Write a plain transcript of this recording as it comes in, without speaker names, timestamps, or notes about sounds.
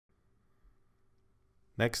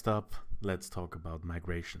Next up, let's talk about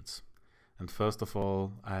migrations. And first of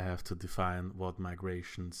all, I have to define what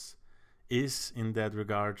migrations is in that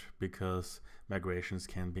regard, because migrations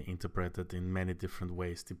can be interpreted in many different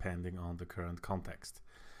ways depending on the current context.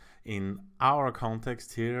 In our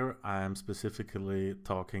context here, I am specifically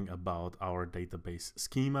talking about our database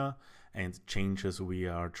schema and changes we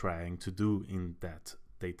are trying to do in that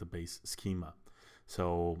database schema.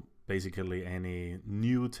 So basically any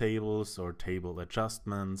new tables or table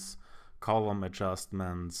adjustments, column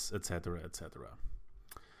adjustments, etc., etc.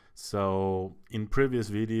 So in previous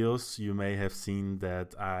videos, you may have seen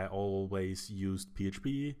that I always used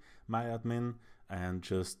PHP myadmin and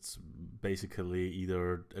just basically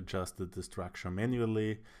either adjusted the structure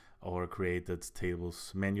manually or created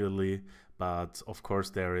tables manually. But of course,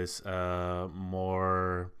 there is a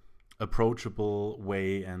more approachable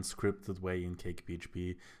way and scripted way in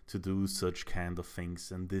CakePHP to do such kind of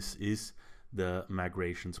things, and this is the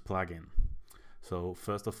migrations plugin. So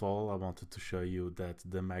first of all, I wanted to show you that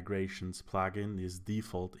the migrations plugin is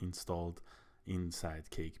default installed inside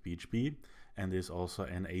CakePHP and is also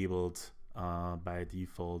enabled by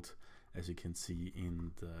default, as you can see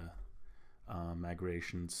in the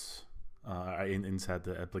migrations inside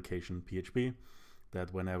the application PHP,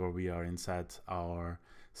 that whenever we are inside our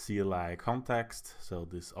CLI context, so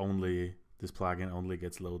this plugin only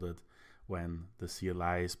gets loaded when the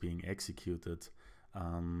CLI is being executed,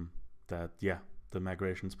 the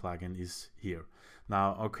migrations plugin is here.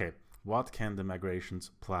 Now, okay, what can the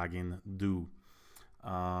migrations plugin do?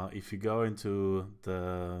 If you go into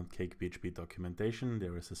the CakePHP documentation,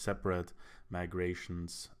 there is a separate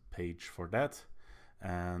migrations page for that.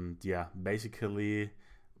 And yeah, basically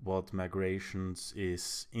what migrations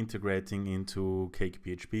is integrating into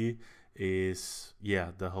CakePHP is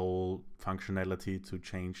the whole functionality to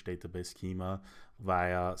change database schema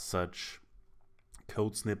via such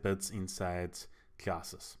code snippets inside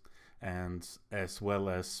classes. And as well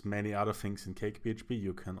as many other things in CakePHP,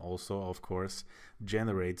 you can also, of course,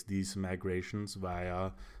 generate these migrations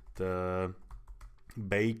via the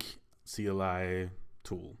Bake CLI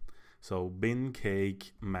tool. So bin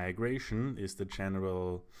cake migration is the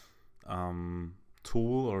general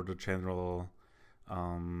tool or the general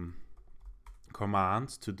command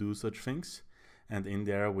to do such things. And in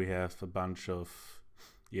there we have a bunch of,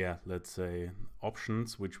 let's say,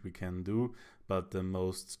 options which we can do. But the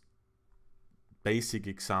most basic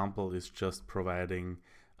example is just providing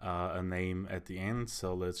a name at the end.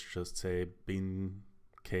 So let's just say bin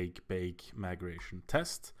cake bake migration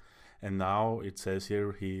test. And now it says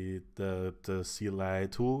here the CLI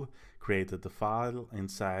tool created the file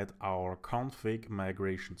inside our config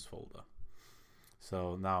migrations folder.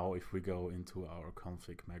 So now if we go into our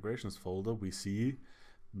config migrations folder, we see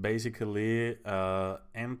basically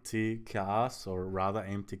empty class, or rather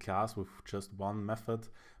empty class with just one method,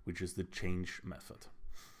 which is the change method.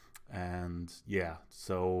 And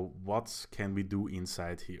so what can we do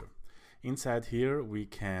inside here? Inside here we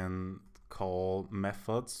can call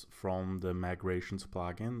methods from the migrations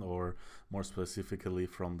plugin, or more specifically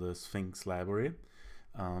from the Sphinx library,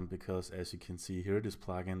 because as you can see here, this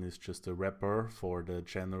plugin is just a wrapper for the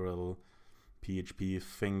general PHP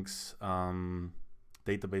Sphinx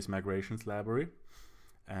database migrations library.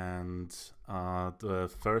 And the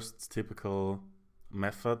first typical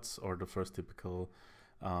methods, or the first typical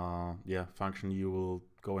function you will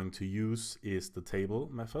going to use is the table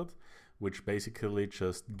method, which basically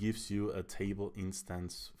just gives you a table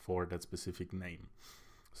instance for that specific name.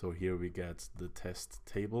 So here we get the test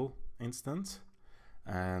table instance.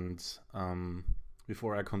 And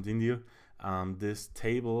before I continue, this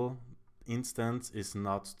table instance is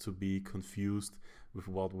not to be confused with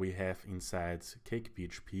what we have inside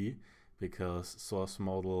CakePHP, because source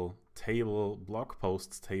model table blog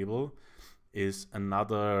posts table is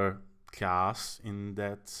another class in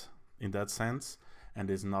that sense, and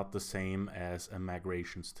is not the same as a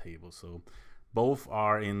migrations table. So both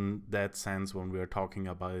are in that sense when we are talking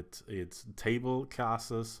about it's table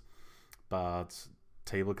classes, but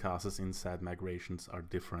table classes inside migrations are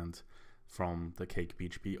different from the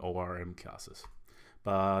CakePHP ORM classes.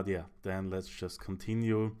 But then let's just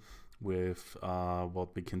continue with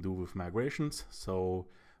what we can do with migrations. So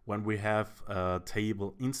when we have a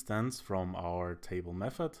table instance from our table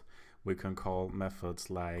method, we can call methods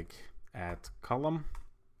like add column.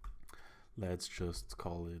 Let's just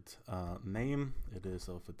call it name. It is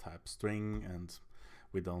of a type string, and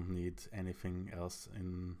we don't need anything else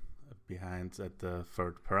behind at the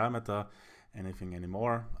third parameter, anything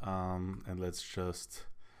anymore. And let's just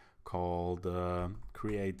call the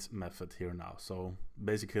create method here now. So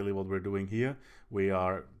basically what we're doing here, we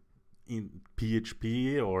are in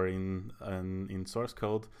PHP or in source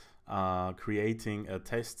code creating a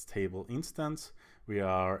test table instance. We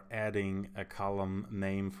are adding a column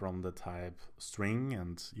name from the type string,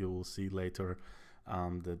 and you will see later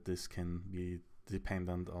that this can be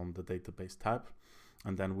dependent on the database type.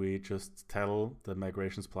 And then we just tell the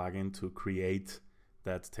migrations plugin to create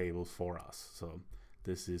that table for us. So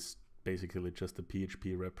this is basically just a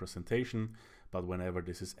PHP representation, but whenever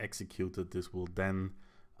this is executed, this will then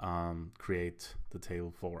create the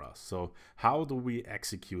table for us. So how do we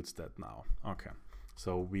execute that now? Okay,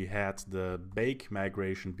 so we had the bake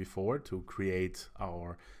migration before to create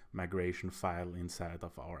our migration file inside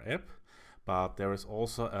of our app, but there is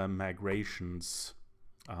also a migrations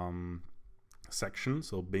section.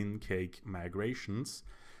 So bin cake migrations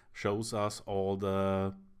shows us all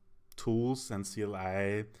the tools and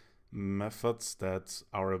CLI methods that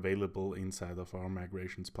are available inside of our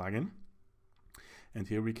migrations plugin. And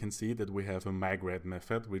here we can see that we have a migrate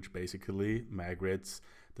method, which basically migrates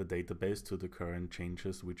the database to the current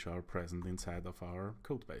changes which are present inside of our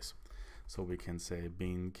code base. So we can say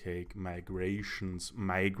bin cake migrations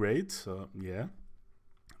migrate. So yeah,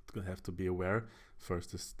 you have to be aware.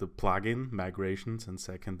 First is the plugin migrations, and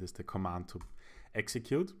second is the command to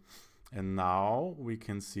execute. And now we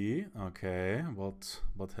can see, okay, what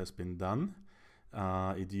has been done.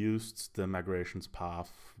 It used the migrations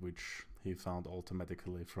path, which he found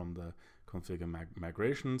automatically from the configure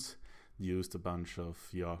migrations, used a bunch of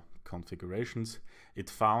configurations. It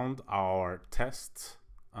found our test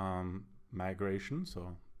migration,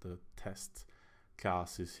 so the test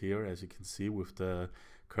class is here, as you can see, with the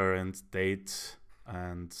current date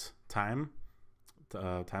and timestamp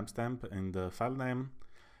in the file name.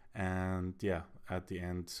 And yeah, at the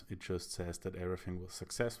end it just says that everything was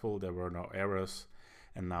successful, there were no errors.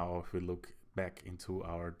 And now if we look back into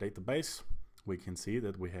our database, we can see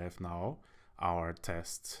that we have now our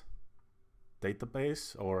test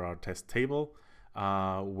database or our test table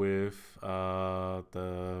with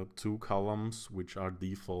the two columns which are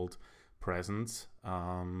default present,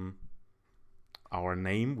 our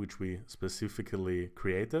name, which we specifically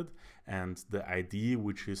created, and the ID,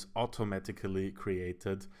 which is automatically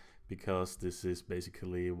created, because this is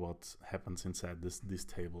basically what happens inside this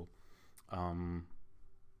table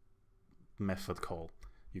method call.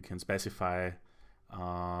 You can specify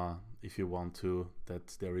if you want to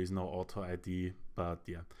that there is no auto ID, but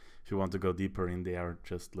yeah, if you want to go deeper in there,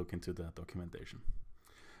 just look into the documentation.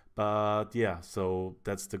 But yeah, so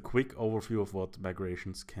that's the quick overview of what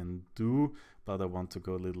migrations can do, but I want to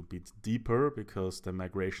go a little bit deeper because the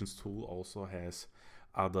migrations tool also has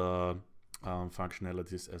other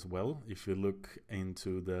functionalities as well. If you look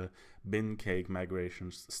into the bin cake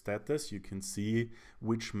migrations status, you can see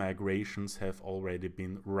which migrations have already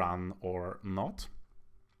been run or not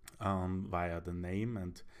via the name,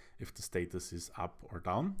 and if the status is up or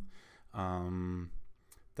down.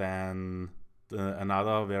 Then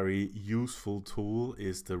another very useful tool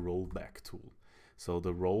is the rollback tool. So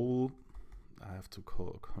the I have to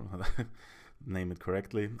name it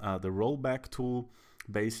correctly. The rollback tool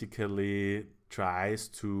basically tries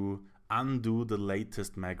to undo the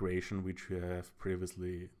latest migration which we have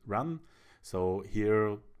previously run. So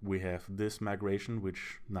here we have this migration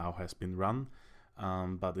which now has been run,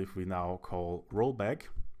 but if we now call rollback,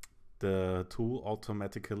 the tool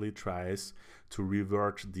automatically tries to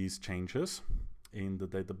revert these changes in the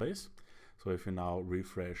database. So if we now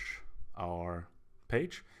refresh our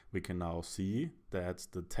page, we can now see that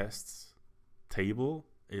the tests table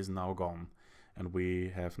is now gone, and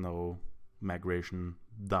we have no migration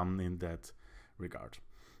done in that regard.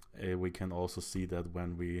 We can also see that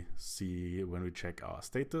when we check our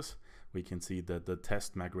status, we can see that the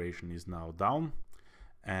test migration is now down.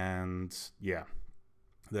 And yeah,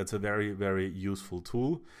 that's a very, very useful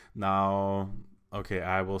tool. Now, okay,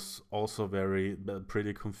 I was also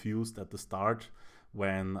pretty confused at the start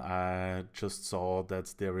when I just saw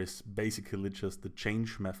that there is basically just the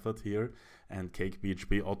change method here, and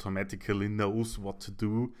CakePHP automatically knows what to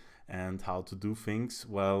do and how to do things.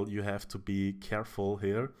 Well, you have to be careful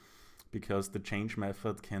here, because the change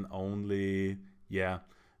method can only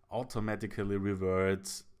automatically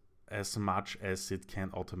revert as much as it can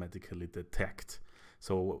automatically detect.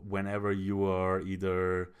 So whenever you are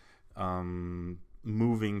either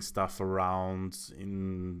moving stuff around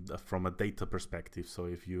from a data perspective, so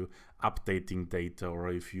if you're updating data, or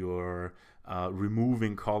if you're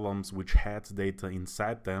removing columns which had data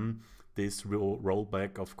inside them, this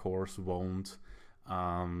rollback of course won't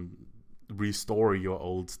restore your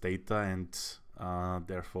old data, and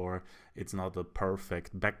therefore it's not a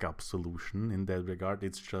perfect backup solution in that regard.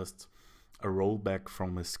 It's just a rollback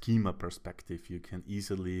from a schema perspective. You can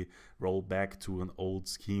easily roll back to an old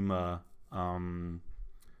schema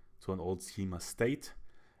state,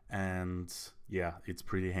 and yeah, it's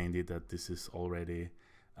pretty handy that this is already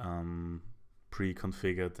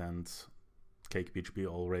pre-configured, and CakePHP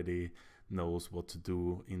already knows what to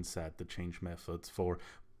do inside the change method for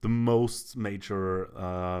the most major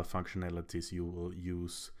functionalities you will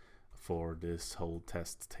use for this whole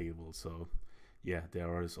test table. So yeah,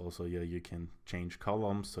 there is also, yeah, you can change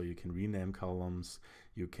columns, so you can rename columns.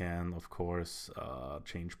 You can, of course,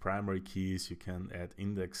 change primary keys. You can add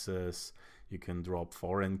indexes. You can drop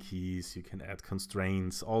foreign keys. You can add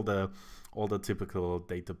constraints. All the typical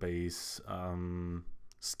database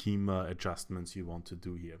schema adjustments you want to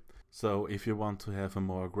do here. So if you want to have a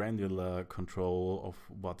more granular control of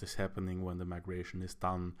what is happening when the migration is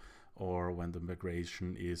done or when the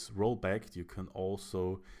migration is rollbacked, you can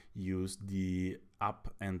also use the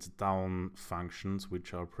up and down functions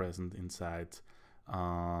which are present inside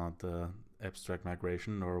the abstract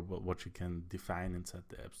migration, or what you can define inside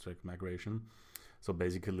the abstract migration. So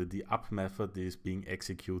basically the up method is being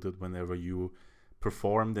executed whenever you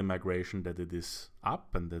perform the migration, that it is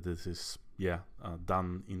up and that it is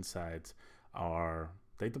done inside our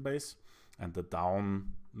database, and the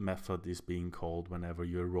down method is being called whenever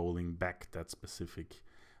you're rolling back that specific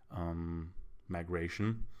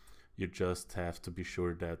migration. You just have to be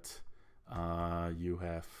sure that you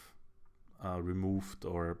have removed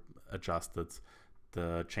or adjusted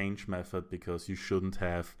the change method, because you shouldn't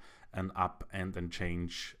have an up and then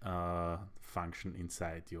change function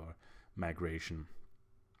inside your migration.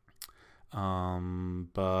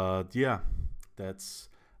 But yeah, that's,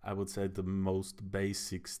 I would say, the most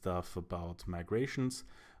basic stuff about migrations.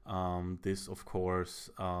 This of course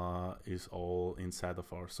is all inside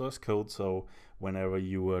of our source code, so whenever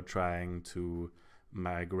you are trying to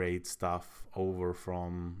migrate stuff over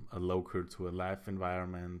from a local to a live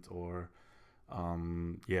environment, or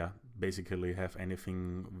basically have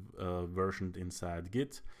anything versioned inside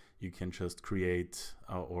Git, you can just create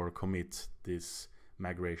or commit this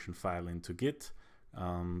migration file into Git,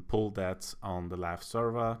 pull that on the live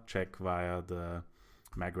server, check via the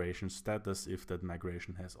migration status if that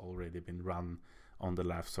migration has already been run on the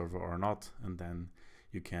live server or not, and then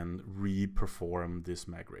you can re-perform this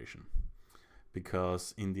migration.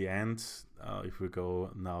 Because in the end, if we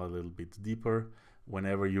go now a little bit deeper,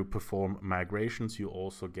 whenever you perform migrations, you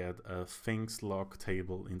also get a things log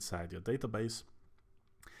table inside your database.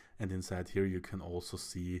 And inside here you can also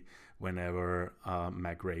see whenever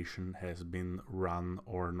migration has been run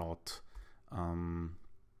or not,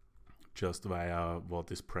 just via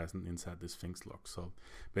what is present inside this things log. So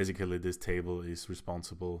basically this table is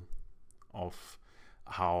responsible of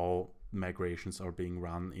how migrations are being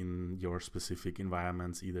run in your specific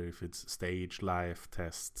environments, either if it's stage, live,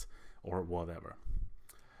 test, or whatever.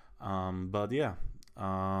 But yeah,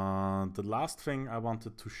 the last thing I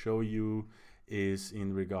wanted to show you is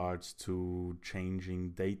in regards to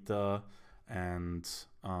changing data and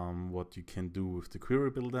what you can do with the query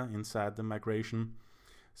builder inside the migration.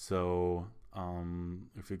 So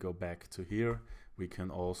if we go back to here, we can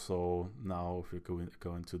also now, if we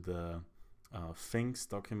go into the things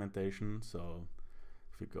documentation, so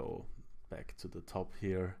if we go back to the top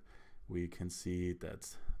here, we can see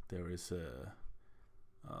that there is a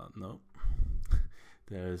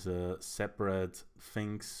there is a separate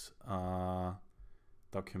things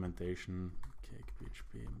documentation,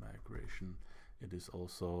 CakePHP migration. It is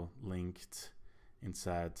also linked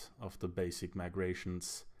inside of the basic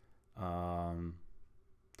migrations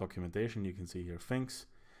documentation. You can see here things,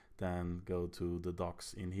 then go to the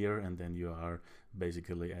docs in here, and then you are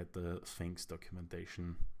basically at the things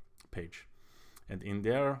documentation page. And in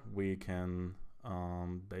there we can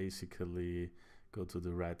basically go to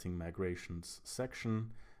the writing migrations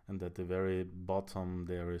section, and at the very bottom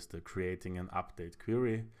there is the creating an update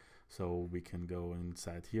query. So we can go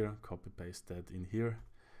inside here, copy paste that in here,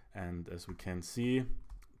 and as we can see,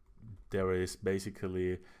 there is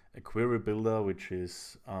basically a query builder which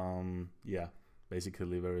is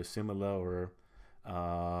basically very similar,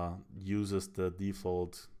 or uses the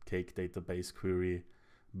default Cake database query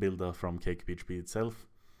builder from CakePHP itself.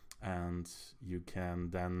 And you can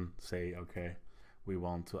then say, okay, we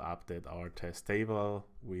want to update our test table.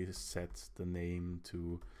 We set the name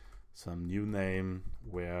to some new name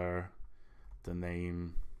where the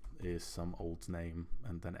name is some old name,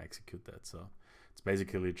 and then execute that. So it's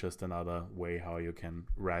basically just another way how you can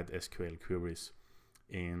write SQL queries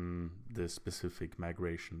in the specific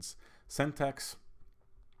migrations syntax.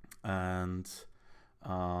 And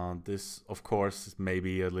this of course may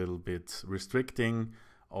be a little bit restricting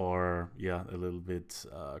or yeah, a little bit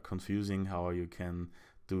confusing how you can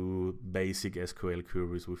do basic SQL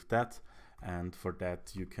queries with that. And for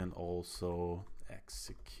that you can also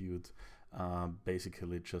execute,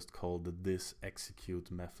 basically just call the this execute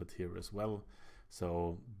method here as well.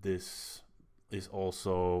 So this is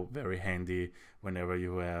also very handy whenever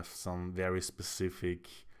you have some very specific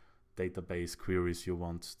database queries you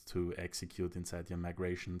want to execute inside your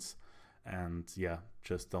migrations, and yeah,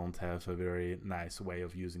 just don't have a very nice way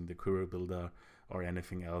of using the query builder or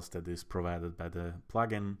anything else that is provided by the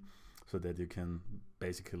plugin, so that you can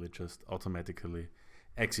basically just automatically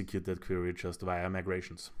execute that query just via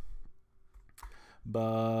migrations.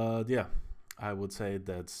 But yeah, I would say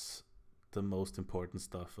that's the most important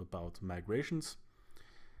stuff about migrations.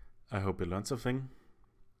 I hope you learned something,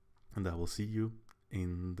 and I will see you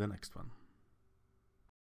in the next one.